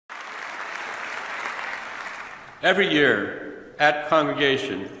Every year at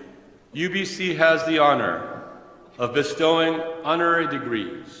Congregation, UBC has the honor of bestowing honorary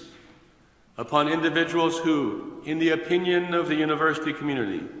degrees upon individuals who, in the opinion of the university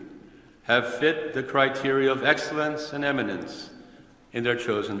community, have fit the criteria of excellence and eminence in their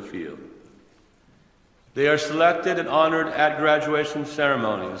chosen field. They are selected and honored at graduation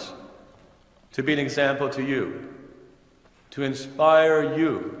ceremonies to be an example to you, to inspire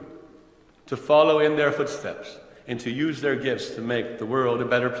you to follow in their footsteps and to use their gifts to make the world a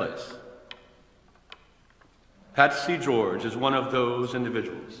better place. Patsy George is one of those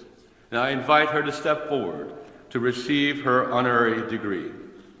individuals, and I invite her to step forward to receive her honorary degree.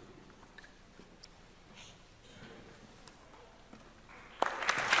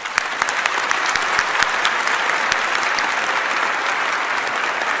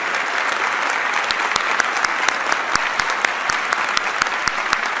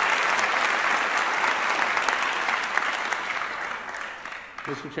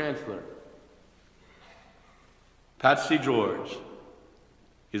 Mr. Chancellor, Patsy George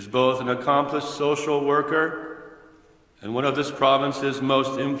is both an accomplished social worker and one of this province's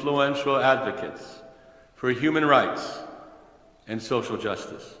most influential advocates for human rights and social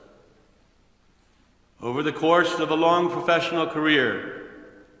justice. Over the course of a long professional career,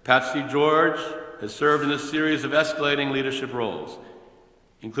 Patsy George has served in a series of escalating leadership roles,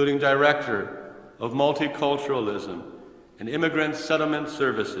 including Director of Multiculturalism and Immigrant Settlement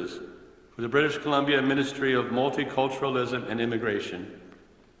Services for the British Columbia Ministry of Multiculturalism and Immigration,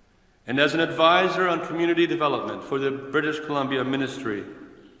 and as an advisor on community development for the British Columbia Ministry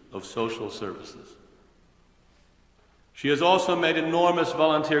of Social Services. She has also made enormous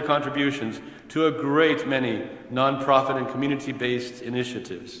volunteer contributions to a great many nonprofit and community-based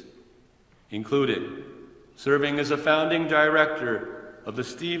initiatives, including serving as a founding director of the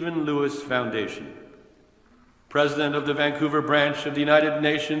Stephen Lewis Foundation, President of the Vancouver branch of the United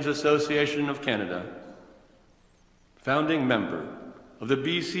Nations Association of Canada, founding member of the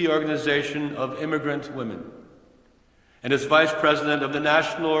BC Organization of Immigrant Women, and as Vice President of the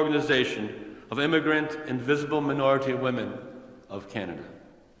National Organization of Immigrant and Visible Minority Women of Canada.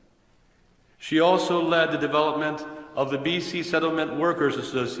 She also led the development of the BC Settlement Workers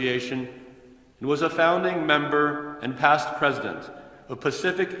Association and was a founding member and past president of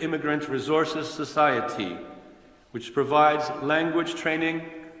Pacific Immigrant Resources Society, which provides language training,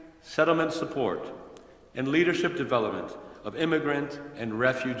 settlement support, and leadership development of immigrant and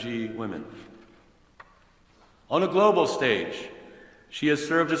refugee women. On a global stage, she has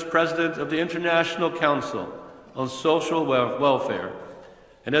served as president of the International Council on Social Welfare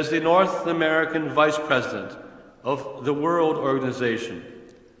and as the North American vice president of the World Organization,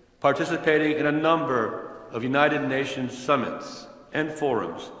 participating in a number of United Nations summits and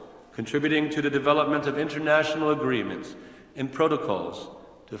forums, contributing to the development of international agreements and protocols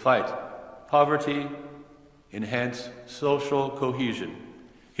to fight poverty, enhance social cohesion,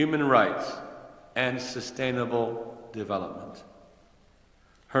 human rights, and sustainable development.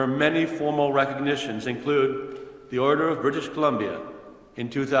 Her many formal recognitions include the Order of British Columbia in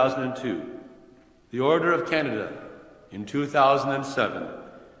 2002, the Order of Canada in 2007,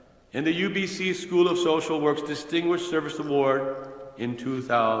 and the UBC School of Social Work's Distinguished Service Award in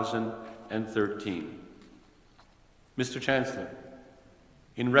 2013. Mr. Chancellor,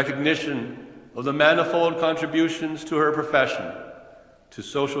 in recognition of the manifold contributions to her profession, to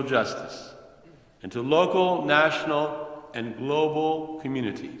social justice, and to local, national, and global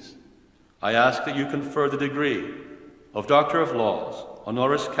communities, I ask that you confer the degree of Doctor of Laws,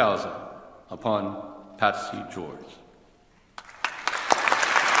 honoris causa, upon Patsy George.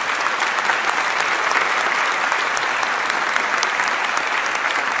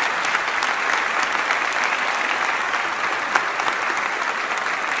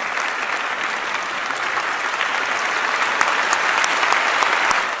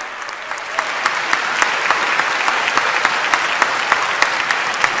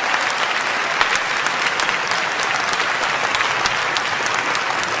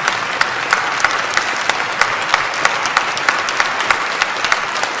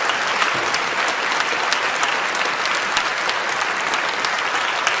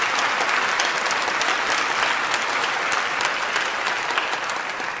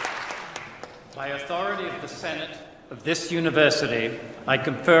 By authority of the Senate of this university, I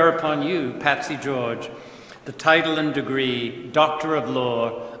confer upon you, Patsy George, the title and degree Doctor of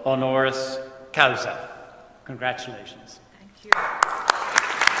Law, honoris causa. Congratulations.